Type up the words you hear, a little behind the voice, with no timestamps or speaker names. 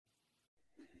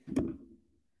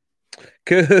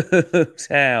Coug's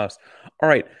house. All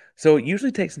right. So it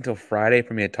usually takes until Friday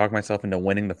for me to talk myself into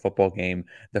winning the football game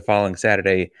the following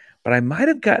Saturday, but I might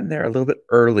have gotten there a little bit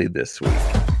early this week.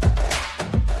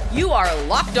 You are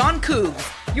Locked On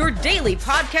Cougs, your daily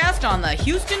podcast on the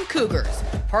Houston Cougars,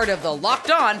 part of the Locked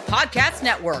On Podcast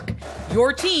Network,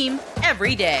 your team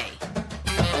every day.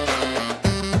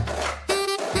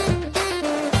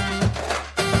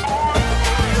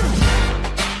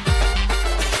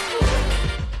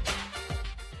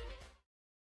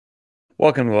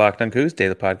 Welcome to the Locked On Cougs,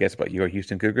 daily podcast about your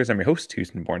Houston Cougars. I'm your host,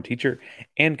 Houston-born teacher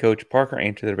and coach Parker,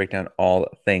 and to break down all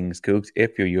things Cougs.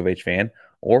 If you're a U of H fan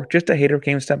or just a hater who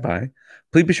came to stop by,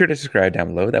 please be sure to subscribe down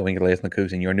below. That way you can get the latest on the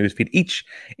Cougs in your newsfeed each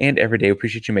and every day. We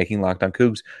appreciate you making Locked On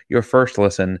Cougs your first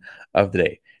listen of the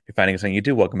day. If you're finding us on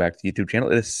YouTube, welcome back to the YouTube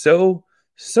channel. It is so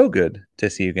good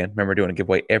to see you again. Remember, doing a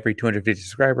giveaway every 250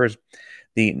 subscribers.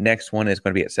 The next one is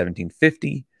going to be at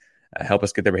 1750. Help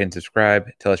us get there by hitting subscribe.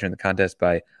 Tell us you're in the contest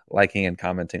by liking and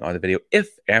commenting on the video. If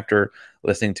after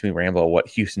listening to me ramble what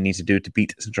Houston needs to do to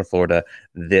beat Central Florida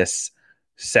this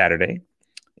Saturday,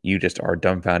 you just are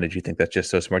dumbfounded. You think that's just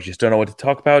so smart. You just don't know what to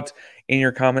talk about in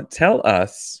your comment. Tell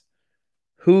us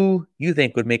who you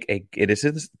think would make it is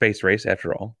a space race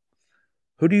after all.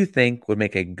 Who do you think would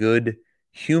make a good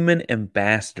human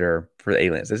ambassador for the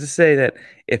aliens? Let's just say that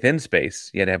if in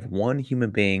space you had to have one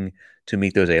human being to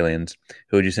meet those aliens,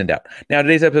 who would you send out? Now,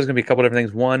 today's episode is going to be a couple different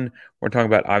things. One, we're talking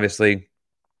about, obviously,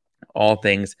 all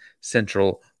things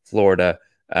Central Florida.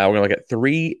 We're going to look at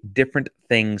three different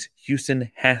things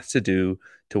Houston has to do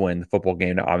to win the football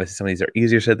game. Now, obviously, some of these are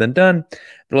easier said than done,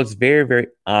 but it looks very, very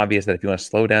obvious that if you want to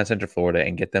slow down Central Florida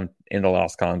and get them in the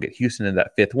loss column, get Houston in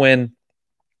that fifth win,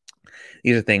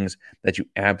 these are things that you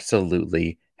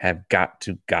absolutely have got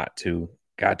to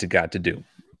do.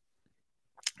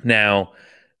 Now,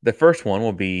 the first one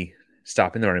will be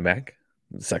stopping the running back.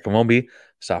 The second one will be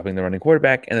stopping the running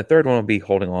quarterback. And the third one will be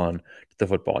holding on to the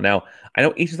football. Now, I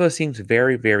know each of those seems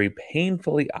very, very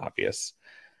painfully obvious.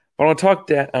 But I want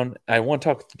to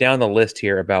talk down the list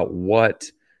here about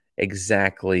what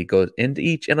exactly goes into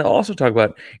each. And I'll also talk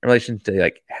about in relation to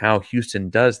like how Houston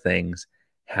does things,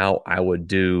 how I would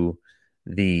do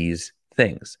these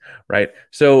things, right?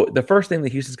 So the first thing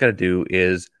that Houston's got to do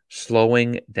is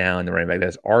slowing down the running back.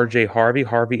 That's RJ Harvey.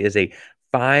 Harvey is a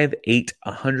 5'8",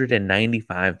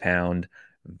 195-pound,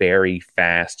 very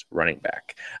fast running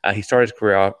back. He started his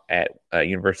career out at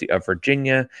University of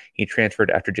Virginia. He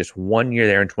transferred after just 1 year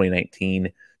there in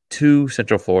 2019 to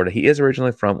Central Florida. He is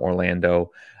originally from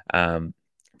Orlando. For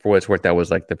what it's worth, that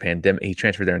was like the pandemic. He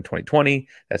transferred there in 2020.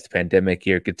 That's the pandemic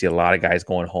year. You could see a lot of guys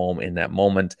going home in that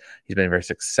moment. He's been very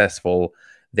successful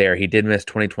there. He did miss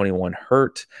 2021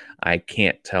 hurt. I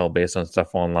can't tell based on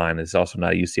stuff online. This is also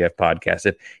not a UCF podcast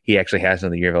if he actually has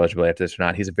another year of eligibility after this or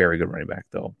not. He's a very good running back,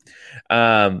 though.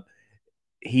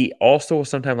 He also will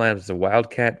sometimes line up as a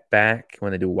Wildcat back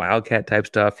when they do Wildcat type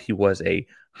stuff. He was a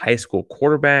high school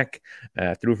quarterback,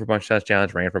 threw for a bunch of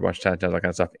touchdowns, ran for a bunch of touchdowns, that kind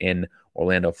of stuff in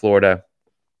Orlando, Florida.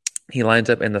 He lines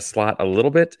up in the slot a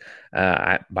little bit.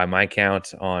 By my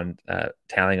count on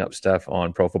tallying up stuff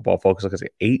on Pro Football Focus, looks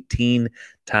like 18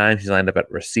 times he's lined up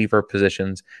at receiver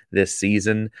positions this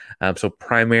season. So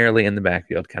primarily in the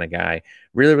backfield kind of guy.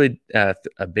 Really, a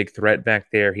big threat back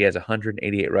there. He has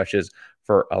 188 rushes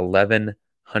for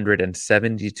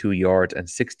 1,172 yards and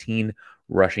 16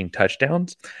 rushing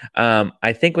touchdowns.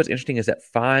 I think what's interesting is that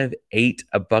 5'8",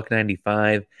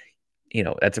 $195.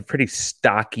 That's a pretty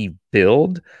stocky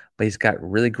build, but he's got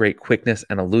really great quickness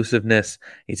and elusiveness.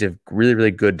 He's a really,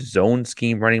 really good zone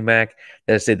scheme running back.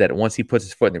 That say that once he puts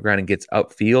his foot in the ground and gets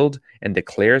upfield and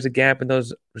declares a gap in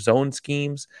those zone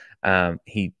schemes,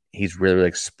 he's really, really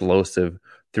explosive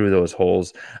through those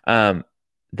holes.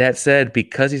 That said,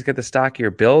 because he's got the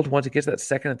stockier build, once he gets to that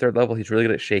second and third level, he's really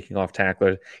good at shaking off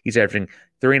tacklers. He's averaging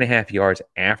 3.5 yards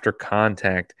after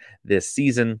contact this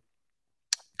season.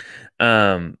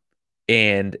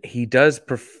 And he does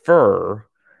prefer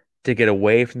to get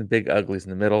away from the big uglies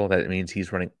in the middle. That means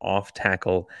he's running off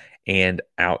tackle and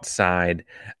outside.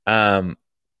 Of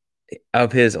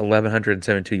his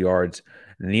 1,172 yards,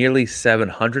 nearly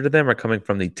 700 of them are coming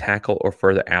from the tackle or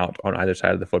further out on either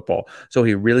side of the football. So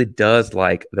he really does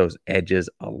like those edges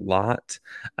a lot.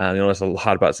 You notice a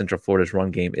lot about Central Florida's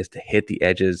run game is to hit the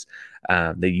edges.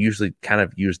 They usually kind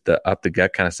of use the up the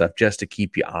gut kind of stuff just to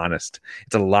keep you honest.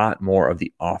 It's a lot more of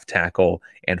the off tackle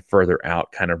and further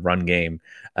out kind of run game,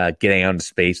 getting out into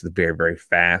space with very, very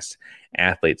fast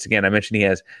athletes. Again, I mentioned he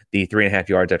has the 3.5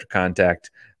 yards after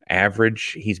contact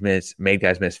average. He's made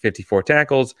guys miss 54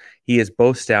 tackles. He is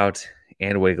both stout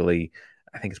and wiggly.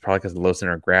 I think it's probably because of the low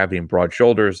center of gravity and broad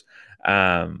shoulders.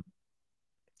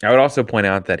 I would also point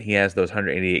out that he has those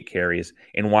 188 carries.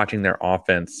 In watching their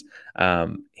offense,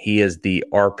 he is the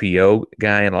RPO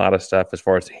guy in a lot of stuff as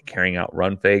far as carrying out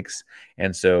run fakes,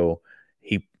 and so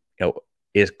he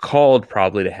is called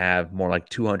probably to have more like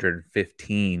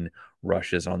 215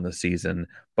 rushes on the season.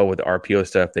 But with the RPO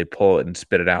stuff, they pull it and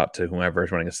spit it out to whoever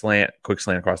is running a slant, quick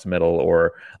slant across the middle, or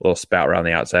a little spout around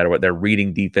the outside, or what they're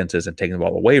reading defenses and taking the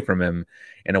ball away from him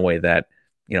in a way that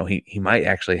he might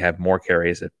actually have more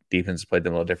carries if defense played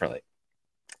them a little differently.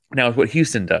 Now, what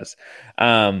Houston does,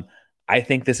 I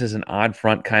think this is an odd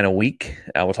front kind of week.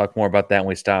 We'll talk more about that when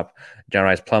we stop John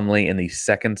Rice Plumlee in the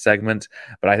second segment.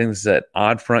 But I think this is an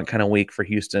odd front kind of week for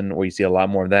Houston, where you see a lot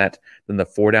more of that than the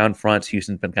 4-down fronts.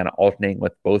 Houston's been kind of alternating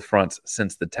with both fronts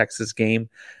since the Texas game.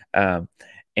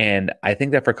 And I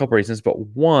think that for a couple reasons. But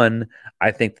one,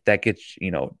 I think that gets,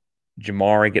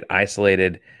 Jamari get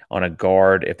isolated on a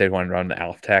guard if they want to run the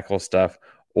off tackle stuff,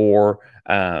 or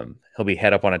he'll be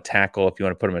head up on a tackle if you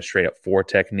want to put him a straight up 4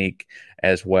 technique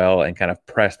as well and kind of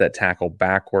press that tackle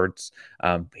backwards.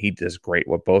 He does great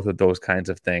with both of those kinds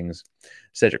of things.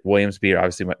 Cedric Williams-Bede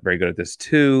obviously very good at this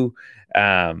too.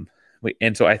 And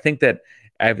so I think that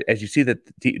as you see that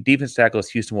defense tackles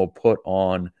Houston will put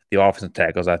on the offensive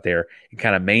tackles out there and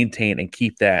kind of maintain and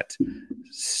keep that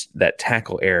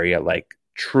tackle area like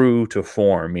true to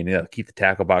form, meaning keep the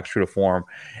tackle box true to form,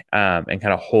 and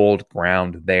kind of hold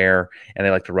ground there. And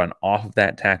they like to run off of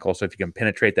that tackle. So if you can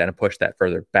penetrate that and push that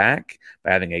further back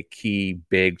by having a key,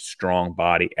 big, strong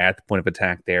body at the point of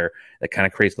attack there, that kind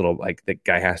of creates a little, like, the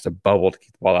guy has to bubble to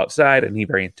keep the ball outside, and he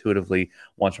very intuitively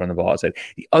wants to run the ball outside.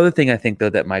 The other thing I think, though,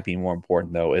 that might be more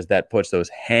important, though, is that puts those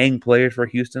hang players for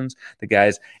Houston's, the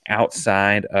guys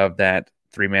outside of that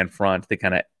 3-man front, the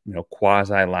kind of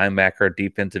quasi linebacker,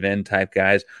 defensive end type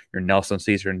guys, your Nelson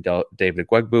Caesar and David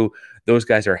Gwegbu, those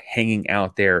guys are hanging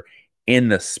out there in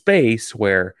the space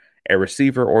where a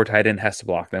receiver or tight end has to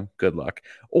block them. Good luck.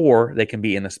 Or they can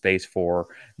be in the space for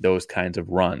those kinds of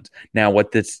runs. Now,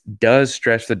 what this does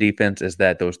stretch the defense is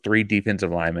that those 3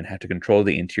 defensive linemen have to control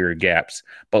the interior gaps.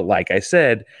 But like I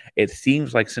said, it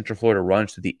seems like Central Florida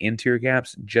runs to the interior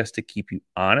gaps just to keep you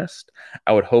honest.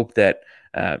 I would hope that,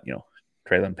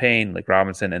 Traylon Payne, like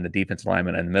Robinson, and the defensive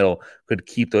lineman in the middle could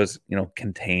keep those,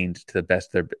 contained to the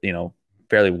best of their,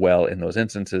 fairly well in those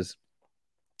instances.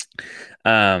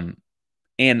 And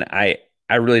I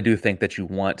really do think that you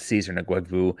want Caesar and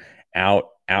Gwegbu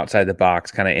outside the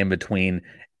box, kind of in between.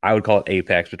 I would call it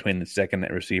apex between the second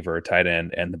receiver, tight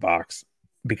end, and the box,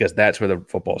 because that's where the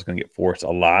football is going to get forced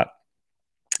a lot.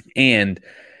 And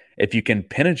if you can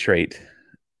penetrate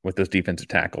with those defensive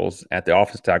tackles at the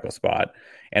offensive tackle spot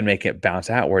and make it bounce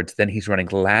outwards, then he's running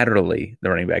laterally. The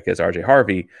running back is RJ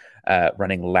Harvey,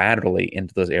 running laterally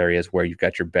into those areas where you've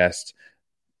got your best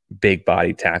big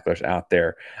body tacklers out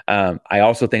there. I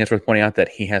also think it's worth pointing out that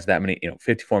he has that many,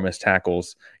 54 missed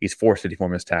tackles. He's forced 54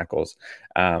 missed tackles,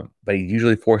 but he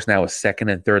usually forced now with second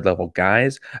and third level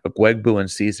guys. Gwegbu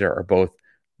and Caesar are both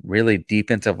really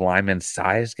defensive lineman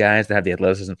sized guys that have the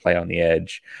athleticism to play on the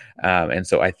edge. And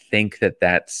so I think that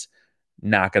that's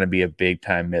not going to be a big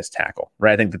time missed tackle,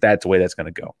 right? I think that that's the way that's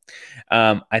going to go.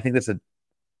 I think the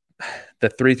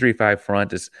 3-3-5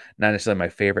 front is not necessarily my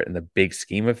favorite in the big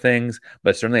scheme of things,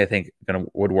 but certainly I think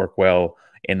would work well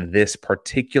in this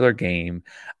particular game.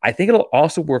 I think it'll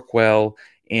also work well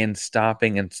in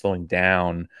stopping and slowing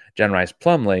down John Rice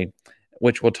Plumlee,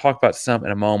 which we'll talk about some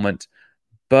in a moment.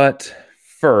 But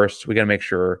first, we got to make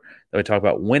sure that we talk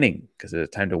about winning, because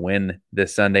it's time to win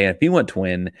this Sunday. And if you want to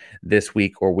win this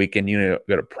week or weekend, you need to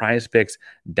go to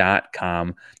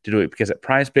prizepicks.com to do it, because at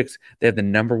PrizePicks, they have the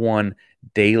 #1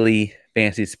 daily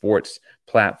fantasy sports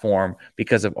platform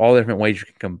because of all the different ways you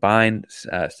can combine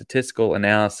statistical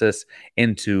analysis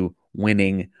into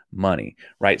winning money,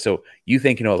 right? So you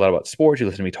think you know a lot about sports, you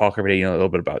listen to me talk every day, you know a little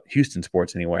bit about Houston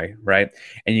sports anyway, right?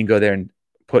 And you can go there and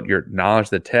put your knowledge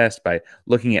to the test by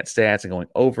looking at stats and going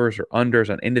overs or unders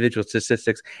on individual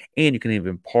statistics. And you can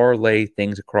even parlay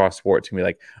things across sports. You can be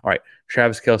like, all right,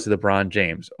 Travis Kelce, LeBron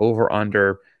James, over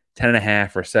under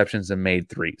 10.5 receptions and made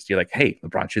threes. You're like, hey,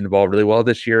 LeBron shooting the ball really well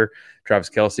this year. Travis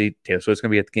Kelce, Taylor Swift's going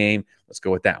to be at the game. Let's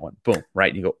go with that one. Boom,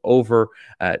 right? You go over.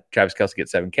 Travis Kelce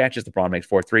gets 7 catches. LeBron makes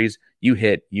 4 threes. You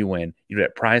hit, you win. You do it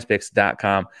at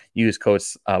prizepicks.com. Use code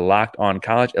locked on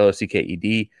college,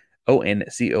 LOCKED.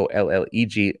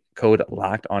 ONCOLLEG, code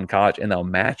locked on college, and they'll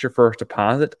match your first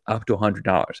deposit up to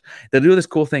 $100. They'll do this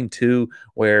cool thing too,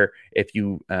 where if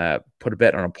you put a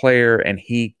bet on a player and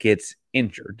he gets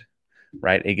injured,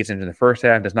 right? It gets into the first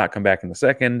half, does not come back in the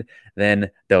second.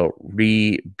 Then they'll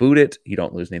reboot it. You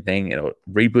don't lose anything. It'll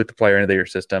reboot the player into your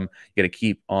system. You got to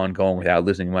keep on going without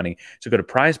losing money. So go to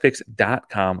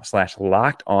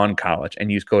prizepicks.com/lockedoncollege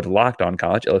and use code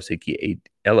LOCKEDONCollege,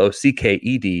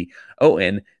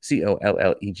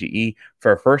 LOCKEDONCOLLEGE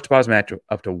for a first deposit match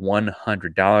up to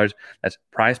 $100. That's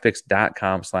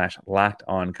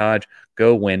prizepicks.com/lockedoncollege.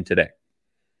 Go win today.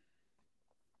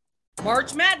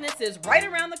 March Madness is right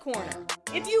around the corner.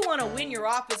 If you want to win your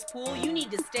office pool, you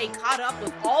need to stay caught up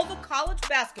with all the college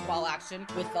basketball action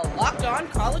with the Locked On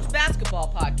College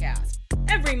Basketball Podcast.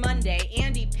 Every Monday,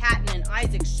 Andy Patton and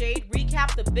Isaac Shade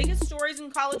recap the biggest stories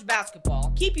in college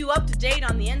basketball, keep you up to date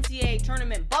on the NCAA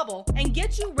tournament bubble, and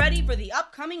get you ready for the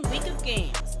upcoming week of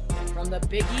games. From the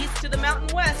Big East to the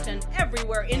Mountain West and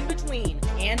everywhere in between,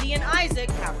 Andy and Isaac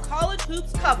have college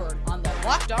hoops covered on the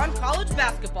Locked On College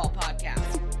Basketball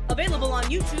Podcast. Available on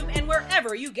YouTube and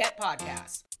wherever you get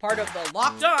podcasts. Part of the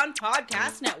Locked On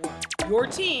Podcast Network. Your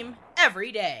team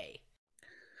every day.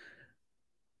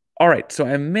 All right, so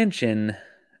I mentioned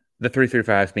the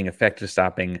 3-3-5s being effective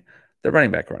stopping the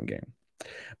running back run game.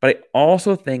 But I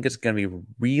also think it's going to be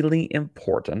really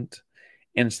important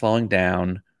in slowing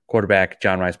down quarterback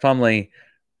John Rice Plumlee,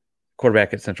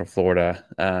 quarterback at Central Florida.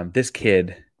 This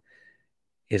kid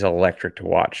is electric to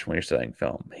watch when you're studying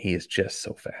film. He is just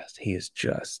so fast. He is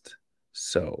just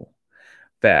so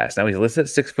fast. Now, he's listed at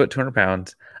 6 foot, 200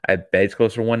 pounds. I bet he's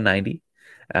closer to 190.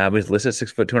 But he's listed at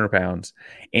 6 foot, 200 pounds.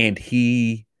 And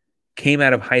he came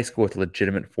out of high school with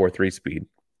legitimate 4.3 speed.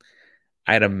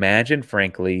 I'd imagine,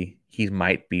 frankly, he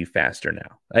might be faster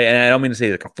now. And I don't mean to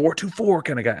say like a 4.24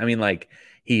 kind of guy. I mean, like,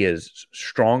 he is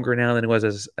stronger now than he was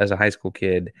as a high school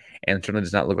kid, and certainly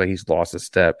does not look like he's lost a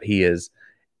step. He is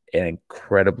an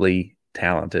incredibly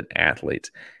talented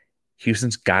athlete.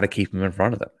 Houston's got to keep him in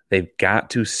front of them. They've got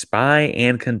to spy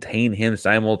and contain him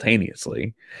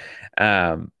simultaneously.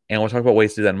 And we'll talk about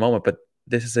ways to do that in a moment, but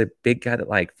this is a big guy that,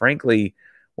 like, frankly,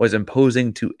 was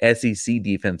imposing to SEC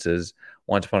defenses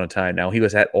once upon a time. Now, he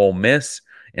was at Ole Miss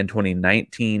in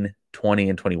 2019, 20,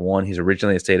 and 21. He's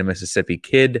originally a state of Mississippi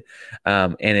kid.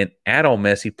 And at Ole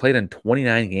Miss, he played in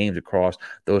 29 games across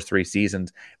those 3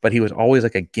 seasons, but he was always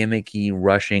like a gimmicky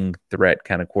rushing threat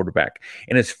kind of quarterback.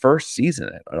 In his first season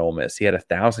at Ole Miss, he had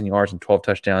 1,000 yards and 12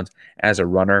 touchdowns as a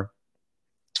runner.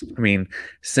 I mean,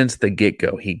 since the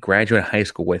get-go, he graduated high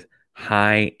school with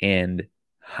high-end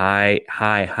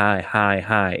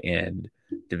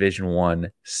Division I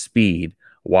speed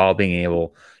while being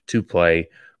able to play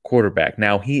quarterback.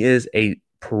 Now, he is a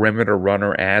perimeter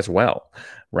runner as well,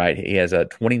 right? He has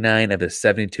 29 of the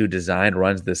 72 designed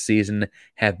runs this season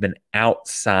have been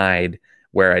outside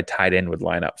where a tight end would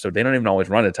line up. So they don't even always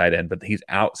run a tight end, but he's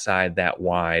outside that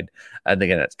wide. And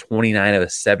again, that's 29 of the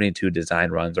 72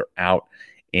 designed runs are out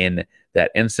in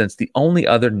that instance. The only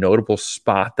other notable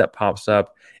spot that pops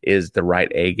up is the right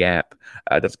A gap.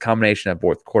 That's a combination of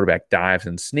both quarterback dives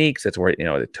and sneaks. That's where,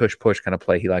 the tush push kind of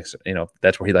play he likes,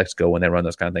 that's where he likes to go when they run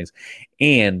those kind of things.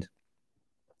 And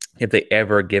if they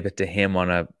ever give it to him on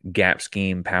a gap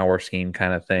scheme, power scheme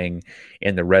kind of thing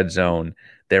in the red zone,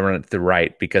 they run it to the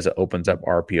right because it opens up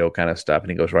RPO kind of stuff,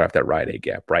 and he goes right off that right A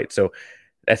gap, right? So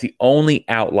that's the only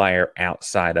outlier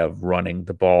outside of running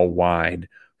the ball wide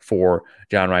for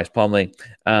John Rice Plumlee.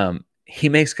 He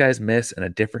makes guys miss in a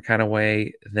different kind of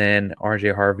way than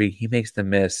RJ Harvey. He makes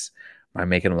them miss by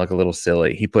making them look a little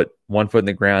silly. He put one foot in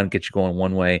the ground, gets you going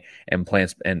one way, and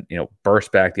plants and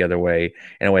burst back the other way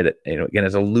in a way that again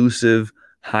is elusive,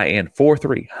 high-end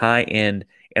 4.3, high-end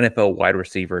NFL wide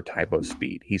receiver type of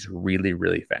speed. He's really,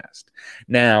 really fast.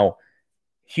 Now,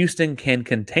 Houston can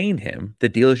contain him. The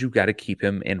deal is you've got to keep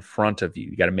him in front of you.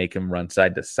 You got to make him run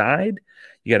side to side.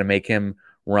 You got to make him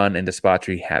run into spots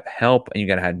where you have help, and you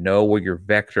got to know where your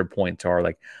vector points are.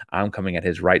 Like, I'm coming at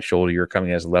his right shoulder, you're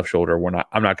coming at his left shoulder.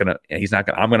 I'm not going to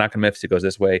miss if he goes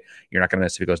this way. You're not going to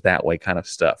miss if he goes that way kind of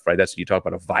stuff, right? That's what you talk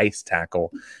about a vice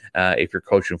tackle if you're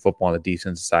coaching football on the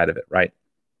defensive side of it, right?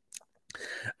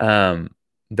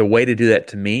 The way to do that,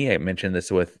 to me, I mentioned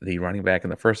this with the running back in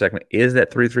the first segment, is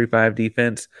that 3-3-5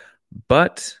 defense.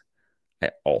 But I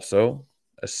also,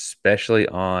 especially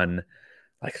on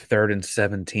like 3rd and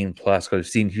 17 plus, because we've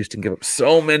seen Houston give up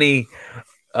so many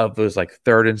of those, like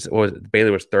Baylor was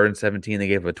 3rd and 17. They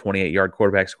gave up a 28-yard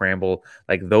quarterback scramble.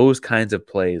 Like, those kinds of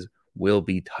plays will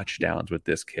be touchdowns with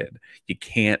this kid. You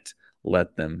can't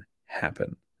let them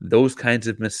happen. Those kinds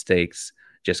of mistakes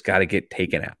just got to get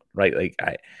taken out, right?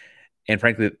 And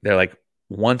frankly, they're like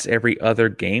once every other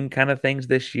game kind of things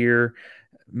this year.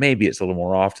 Maybe it's a little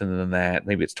more often than that.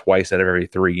 Maybe it's twice out of every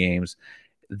 3 games.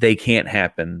 They can't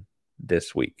happen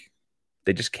this week.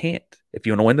 They just can't. If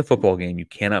you want to win the football game, you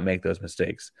cannot make those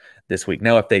mistakes this week.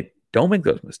 Now, if they don't make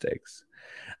those mistakes,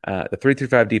 the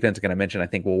 3-5 defense, again, I mentioned, I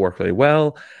think will work really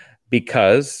well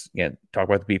because, again, talk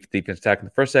about the defense attack in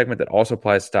the first segment. That also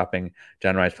applies to stopping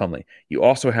John Rhys Plumlee. You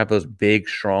also have those big,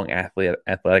 strong,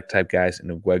 athletic type guys in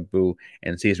Ugwegbu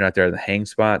and Caesar out there in the hang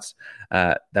spots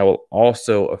that will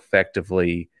also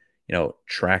effectively,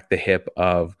 track the hip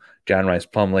of John Rhys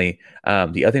Plumlee.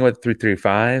 The other thing about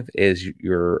 3-5 is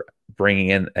you're bringing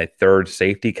in a third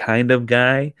safety kind of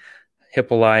guy,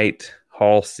 Hippolyte,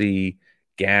 Halsey,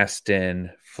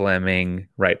 Gaston, Fleming,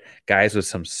 right? Guys with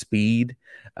some speed,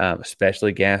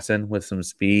 especially Gaston with some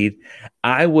speed.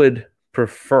 I would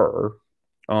prefer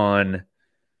on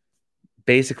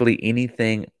basically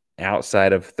anything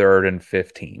outside of 3rd and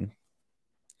 15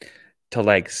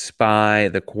 to spy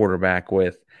the quarterback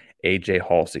with AJ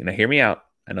Halsey. Now, hear me out.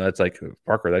 I know that's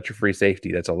Parker, that's your free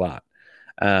safety. That's a lot.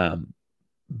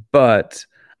 But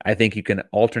I think you can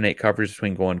alternate coverage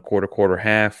between going quarter,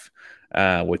 half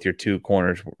with your two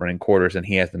corners running quarters, and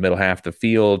he has the middle half of the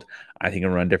field. I think you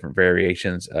can run different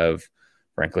variations of,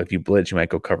 frankly, if you blitz, you might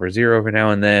go cover 0 every now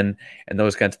and then, and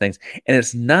those kinds of things. And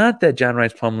it's not that John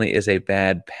Rhys Plumlee is a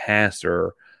bad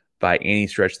passer by any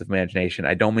stretch of the imagination.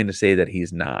 I don't mean to say that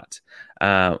he's not.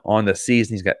 On the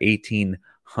season, he's got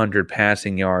 1,800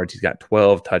 passing yards. He's got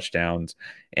 12 touchdowns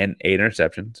and 8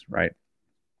 interceptions, right?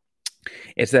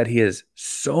 It's that he is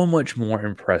so much more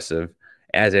impressive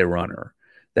as a runner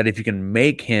that if you can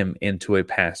make him into a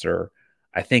passer,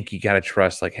 I think you got to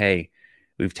trust, hey,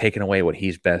 we've taken away what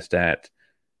he's best at.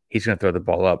 He's going to throw the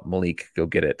ball up. Malik, go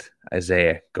get it.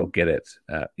 Isaiah, go get it.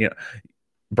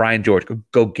 Brian George,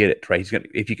 go get it, right?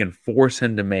 If you can force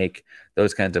him to make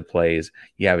those kinds of plays,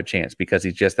 you have a chance because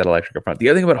he's just that electric up front. The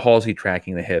other thing about Halsey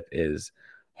tracking the hip is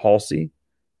Halsey,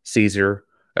 Caesar,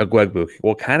 Ugwegbu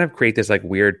will kind of create this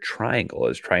weird triangle,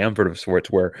 this triumvirate of sorts,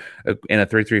 where in a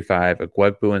 3-3-5,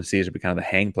 Ugwegbu and Caesar be kind of the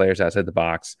hang players outside the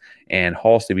box, and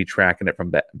Halsey be tracking it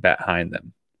from behind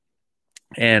them.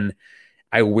 And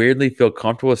I weirdly feel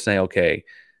comfortable with saying, okay,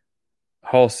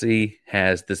 Halsey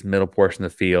has this middle portion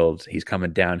of the field. He's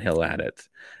coming downhill at it.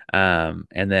 And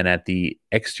then at the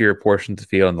exterior portion of the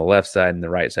field on the left side and the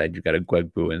right side, you've got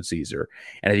Ugwegbu and Caesar.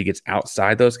 And if he gets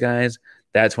outside those guys,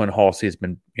 that's when Halsey has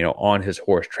been, on his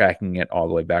horse, tracking it all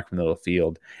the way back from the middle of the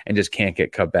field and just can't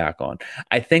get cut back on.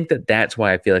 I think that's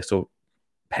why I feel so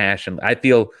passionate. I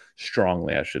feel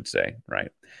strongly, I should say,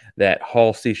 right, that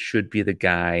Halsey should be the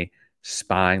guy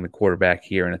spying the quarterback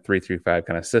here in a 3-3-5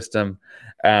 kind of system.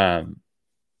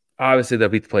 Obviously, they'll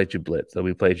be plays you blitz, they'll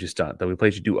be plays you stunt, they'll be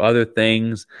plays you do other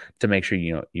things to make sure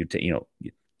you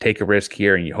take a risk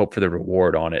here and you hope for the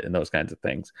reward on it and those kinds of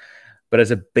things. But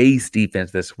as a base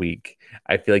defense this week,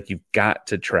 I feel like you've got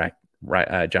to track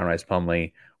John Rhys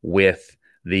Plumlee with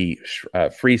the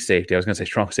free safety. I was going to say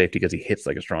strong safety because he hits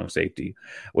like a strong safety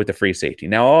with the free safety.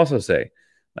 Now, I'll also say,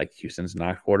 Houston's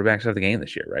knocked quarterbacks out of the game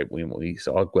this year, right? We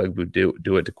saw Gwegbu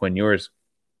do it to Quinn Ewers.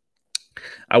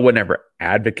 I would never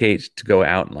advocate to go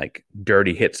out and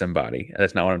dirty hit somebody.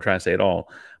 That's not what I'm trying to say at all.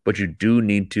 But you do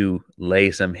need to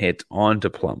lay some hits onto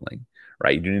Plumlee,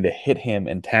 right? You do need to hit him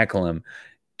and tackle him.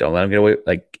 Don't let him get away.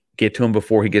 Get to him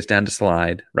before he gets down to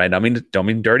slide, right? Don't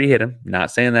mean dirty hit him.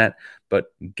 Not saying that, but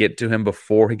get to him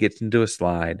before he gets into a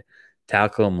slide.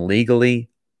 Tackle him legally,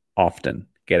 often.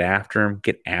 Get after him.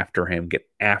 Get after him. Get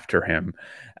after him.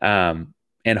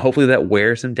 And hopefully that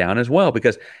wears him down as well,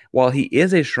 because while he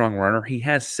is a strong runner, he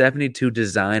has 72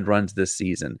 designed runs this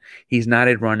season. He's not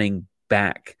a running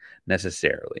back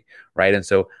necessarily, right? And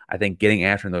so I think getting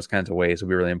after him in those kinds of ways will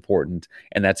be really important.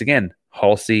 And that's, again,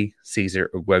 Halsey, Caesar,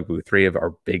 Ugwegbu, 3 of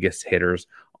our biggest hitters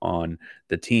on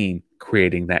the team,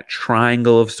 creating that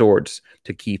triangle of sorts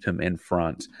to keep him in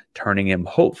front, turning him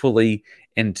hopefully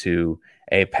into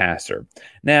a passer.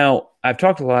 Now, I've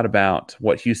talked a lot about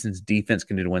what Houston's defense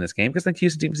can do to win this game, because I think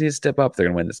Houston defense needs to step up if they're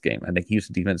going to win this game. I think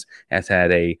Houston defense has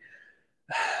had a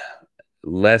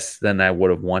less than I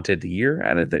would have wanted the year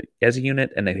out of as a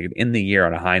unit, and they could end the year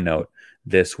on a high note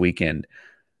this weekend.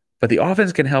 But the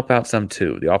offense can help out some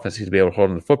too. The offense needs to be able to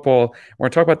hold on the football. We're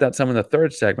going to talk about that some in the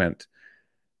third segment.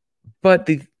 But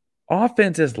the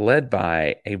offense is led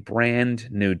by a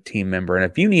brand new team member. And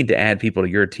if you need to add people to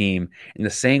your team in the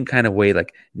same kind of way,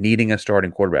 needing a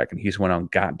starting quarterback, and Houston went out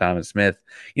and got Donovan Smith,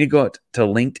 you need to go out to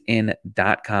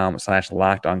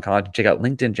linkedin.com/lockedoncollege and check out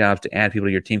LinkedIn jobs to add people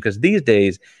to your team. Because these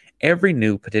days, every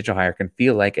new potential hire can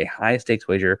feel like a high-stakes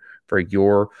wager for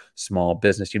your small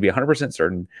business. You'd be 100%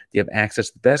 certain you have access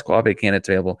to the best quality candidates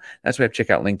available. That's why I check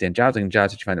out LinkedIn jobs, and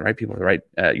jobs that you find the right people for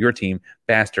your team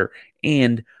faster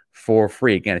and for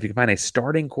free. Again, if you can find a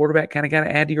starting quarterback kind of guy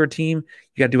to add to your team,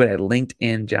 you got to do it at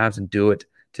LinkedIn jobs and do it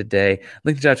today.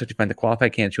 LinkedIn jobs help you find the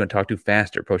qualified candidates you want to talk to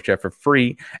faster. Post your job for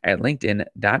free at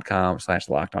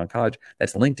linkedin.com/lockedoncollege.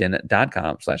 That's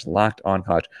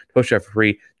linkedin.com/lockedoncollege. Post your job for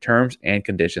free. Terms and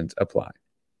conditions apply.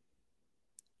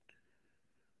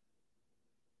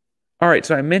 All right,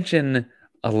 so I mentioned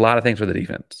a lot of things for the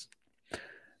defense.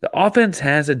 The offense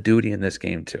has a duty in this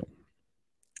game too.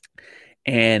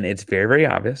 And it's very, very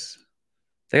obvious.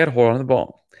 They got to hold on to the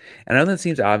ball. And I know that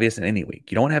seems obvious in any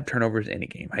week. You don't have turnovers in any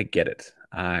game. I get it.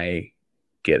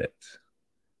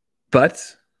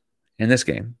 But in this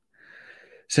game,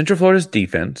 Central Florida's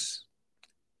defense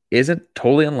isn't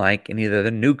totally unlike any of the other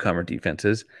newcomer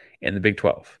defenses in the Big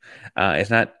 12.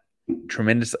 It's not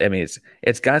tremendous. I mean,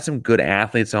 it's got some good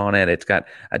athletes on it. It's got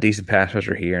a decent pass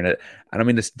rusher here, and I don't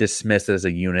mean to dismiss it as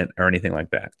a unit or anything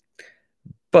like that.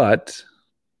 But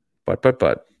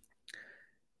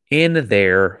in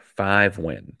their 5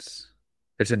 wins,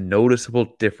 there's a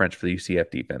noticeable difference for the UCF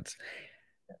defense.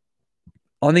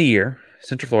 On the year,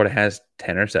 Central Florida has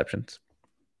 10 interceptions.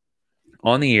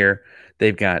 On the year,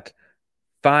 they've got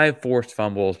 5 forced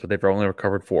fumbles, but they've only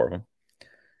recovered 4 of them.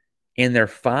 In their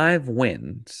 5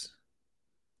 wins,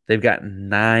 they've got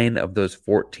 9 of those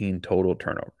 14 total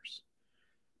turnovers.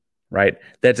 Right?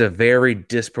 That's a very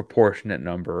disproportionate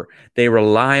number. They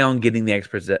rely on getting the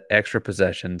extra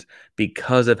possessions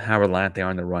because of how reliant they are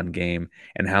on the run game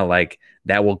and how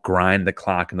that will grind the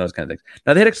clock and those kind of things.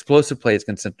 Now, they had explosive plays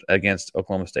against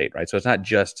Oklahoma State, right? So it's not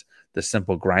just the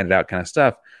simple grinded out kind of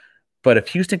stuff. But if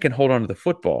Houston can hold on to the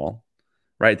football,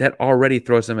 right, that already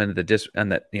throws them into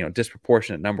the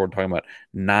disproportionate number. We're talking about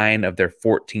 9 of their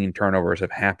 14 turnovers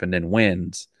have happened in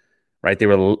wins. Right,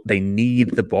 they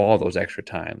need the ball those extra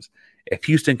times. If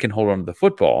Houston can hold on to the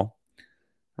football,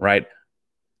 right,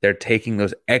 they're taking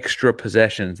those extra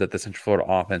possessions that the Central Florida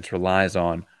offense relies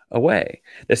on away.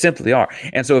 They simply are.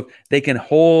 And so if they can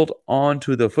hold on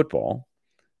to the football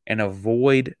and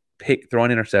avoid throwing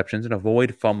interceptions and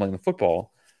avoid fumbling the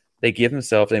football, they give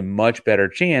themselves a much better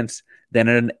chance than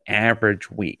an average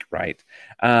week, right?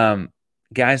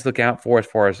 Guys look out for as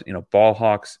far as ball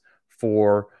hawks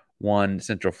for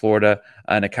Central Florida.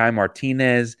 Nakai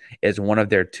Martinez is one of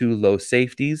their 2 low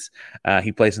safeties.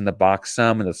 He plays in the box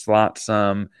some, in the slot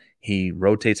some. He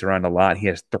rotates around a lot. He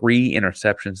has 3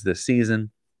 interceptions this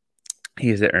season. He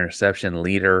is their interception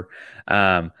leader.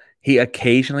 He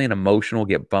occasionally, in a motion, will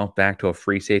get bumped back to a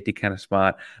free safety kind of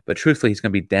spot. But truthfully, he's going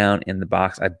to be down in the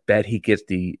box. I bet he gets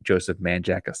the Joseph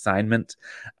Manjack assignment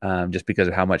just because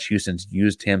of how much Houston's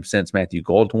used him since Matthew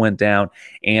Golden went down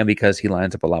and because he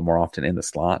lines up a lot more often in the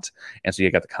slot. And so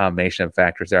you got the combination of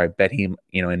factors there. I bet he,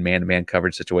 in man-to-man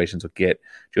coverage situations will get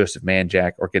Joseph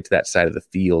Manjack or get to that side of the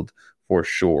field for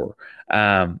sure.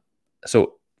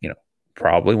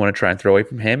 Probably want to try and throw away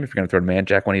from him. If you're going to throw to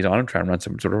Manjack when he's on him, try and run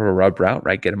some sort of a rub route,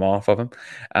 right? Get him off of him.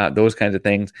 Those kinds of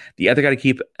things. The other guy to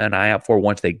keep an eye out for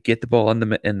once they get the ball in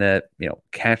the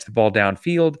catch the ball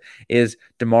downfield is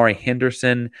Damari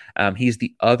Henderson. He's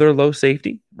the other low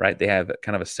safety, right? They have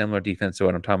kind of a similar defense to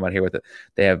what I'm talking about here.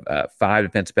 They have 5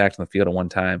 defensive backs on the field at one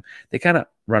time. They kind of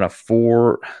run a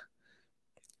 4.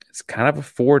 It's kind of a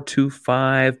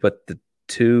 4-2-5, but the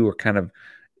 2 are kind of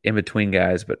in between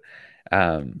guys. But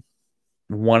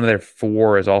one of their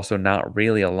 4 is also not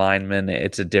really a lineman.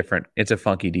 It's a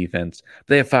funky defense. But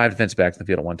they have 5 defensive backs in the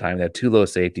field at one time. They have 2 low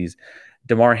safeties.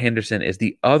 Damar Henderson is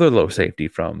the other low safety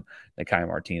from Nakai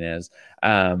Martinez.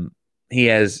 He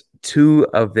has 2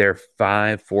 of their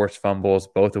 5 forced fumbles,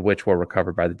 both of which were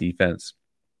recovered by the defense.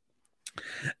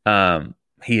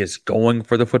 He is going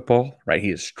for the football, right?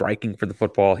 He is striking for the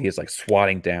football. He is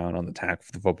swatting down on the tackle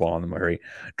for the football in the very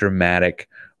dramatic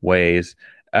ways.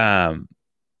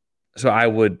 So I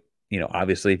would,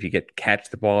 obviously if you catch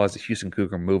the ball as a Houston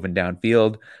Cougar moving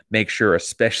downfield, make sure,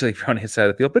 especially if you're on his side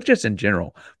of the field, but just in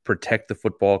general, protect the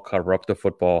football, cover up the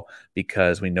football,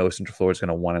 because we know Central Florida is going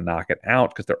to want to knock it out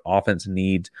because their offense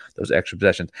needs those extra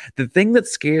possessions. The thing that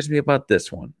scares me about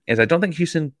this one is it's not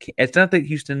that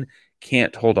Houston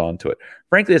can't hold on to it.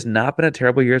 Frankly, it's not been a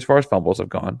terrible year as far as fumbles have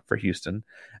gone for Houston.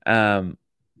 But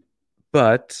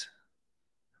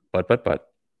I've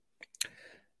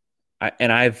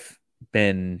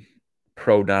been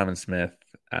pro Donovan Smith,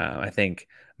 I think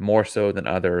more so than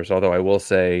others, although I will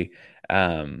say,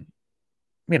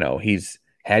 he's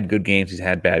had good games, he's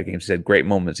had bad games, he's had great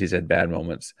moments, he's had bad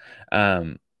moments.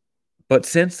 But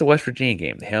since the West Virginia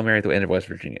game, the Hail Mary at the end of West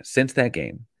Virginia, since that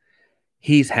game,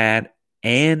 he's had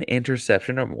an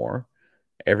interception or more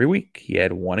every week. He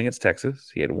had 1 against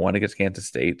Texas, he had 1 against Kansas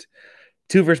State,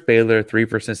 2 versus Baylor, 3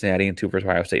 versus Cincinnati, and 2 versus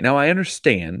Ohio State. Now, I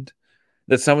understand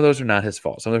that some of those are not his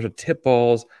fault. Some of those are tip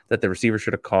balls that the receiver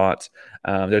should have caught.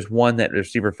 There's one that the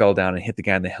receiver fell down and hit the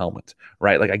guy in the helmet,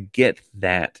 right? Like, I get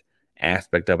that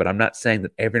aspect of it. I'm not saying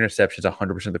that every interception is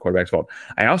 100% the quarterback's fault.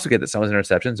 I also get that some of his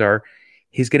interceptions are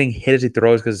he's getting hit as he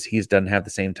throws because he doesn't have the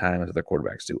same time as other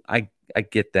quarterbacks do. I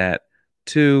get that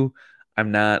too.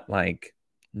 I'm not like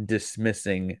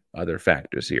dismissing other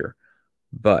factors here,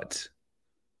 but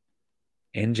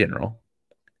in general,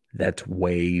 that's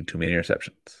way too many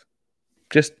interceptions.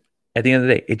 Just at the end of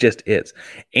the day, it just is.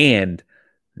 And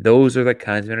those are the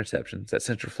kinds of interceptions that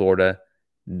Central Florida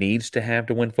needs to have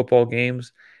to win football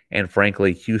games. And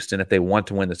frankly, Houston, if they want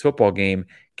to win this football game,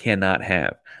 cannot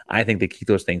have. I think they keep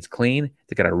those things clean.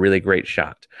 They got a really great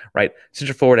shot, right?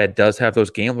 Central Florida does have those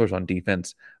gamblers on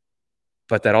defense,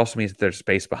 but that also means that there's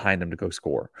space behind them to go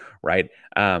score, right?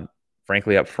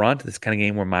 Frankly, up front, this kind of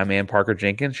game where my man Parker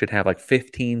Jenkins should have like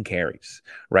 15 carries,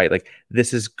 right? Like,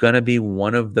 this is going to be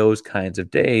one of those kinds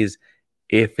of days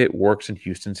if it works in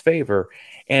Houston's favor.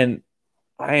 And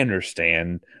I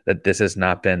understand that this has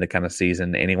not been the kind of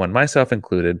season anyone, myself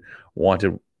included,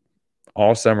 wanted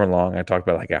all summer long. I talked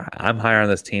about, like, I'm higher on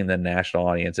this team than national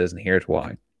audiences, and here's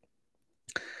why.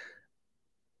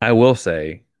 I will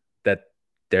say that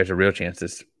there's a real chance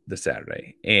this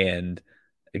Saturday. And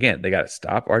again, they got to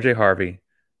stop RJ Harvey.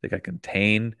 They got to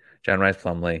contain John Rice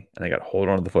Plumlee, and they got to hold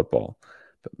on to the football.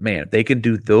 But man, if they can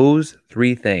do those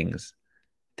three things,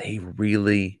 they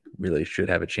really, really should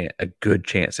have a good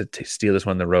chance to steal this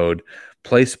one on the road.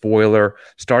 Play spoiler,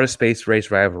 start a space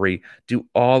race rivalry, do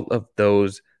all of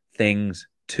those things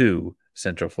to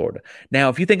Central Florida. Now,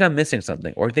 if you think I'm missing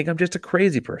something, or you think I'm just a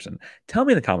crazy person, tell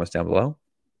me in the comments down below.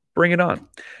 Bring it on.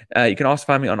 You can also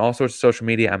find me on all sorts of social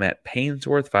media. I'm at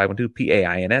Painsworth512,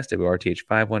 Painsworth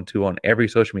 512 on every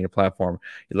social media platform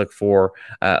you look for.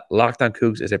 Locked on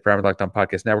Cougs is a private Locked On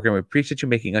Podcast Network, and we appreciate you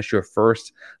making us your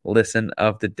first listen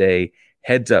of the day.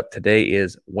 Heads up, today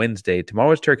is Wednesday.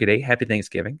 Tomorrow is Turkey Day. Happy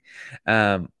Thanksgiving.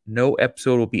 No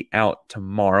episode will be out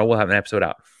tomorrow. We'll have an episode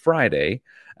out Friday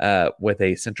with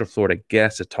a Central Florida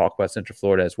guest to talk about Central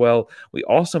Florida as well. We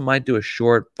also might do a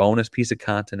short bonus piece of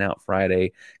content out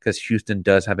Friday because Houston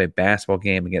does have a basketball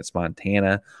game against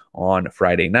Montana on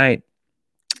Friday night.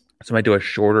 So I might do a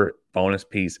shorter bonus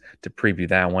piece to preview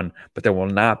that one, but there will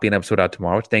not be an episode out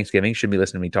tomorrow. It's Thanksgiving. You should be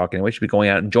listening to me talking anyway. You should be going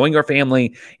out, enjoying your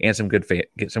family, and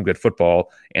get some good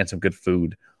football and some good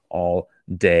food all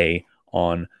day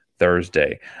on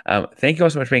Thursday. Thank you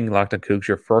all so much for being Locked On Cougs,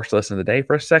 your first listen of the day.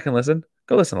 For a second listen,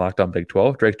 go listen to Locked On Big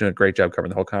 12. Drake's doing a great job covering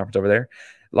the whole conference over there.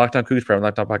 Locked On Cougs,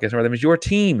 Locked On Podcast, that is your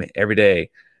team every day.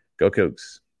 Go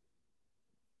Cougs.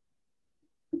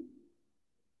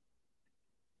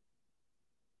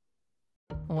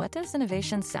 What does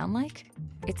innovation sound like?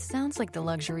 It sounds like the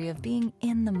luxury of being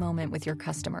in the moment with your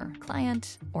customer,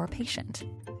 client, or patient.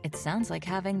 It sounds like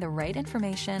having the right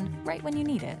information right when you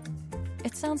need it.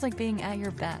 It sounds like being at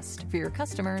your best for your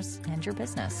customers and your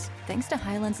business. Thanks to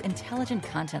Hyland's intelligent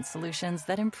content solutions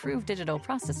that improve digital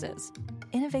processes,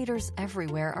 innovators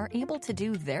everywhere are able to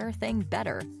do their thing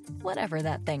better, whatever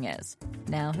that thing is.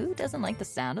 Now, who doesn't like the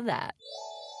sound of that?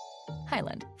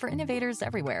 Hyland, for innovators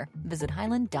everywhere. Visit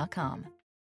hyland.com.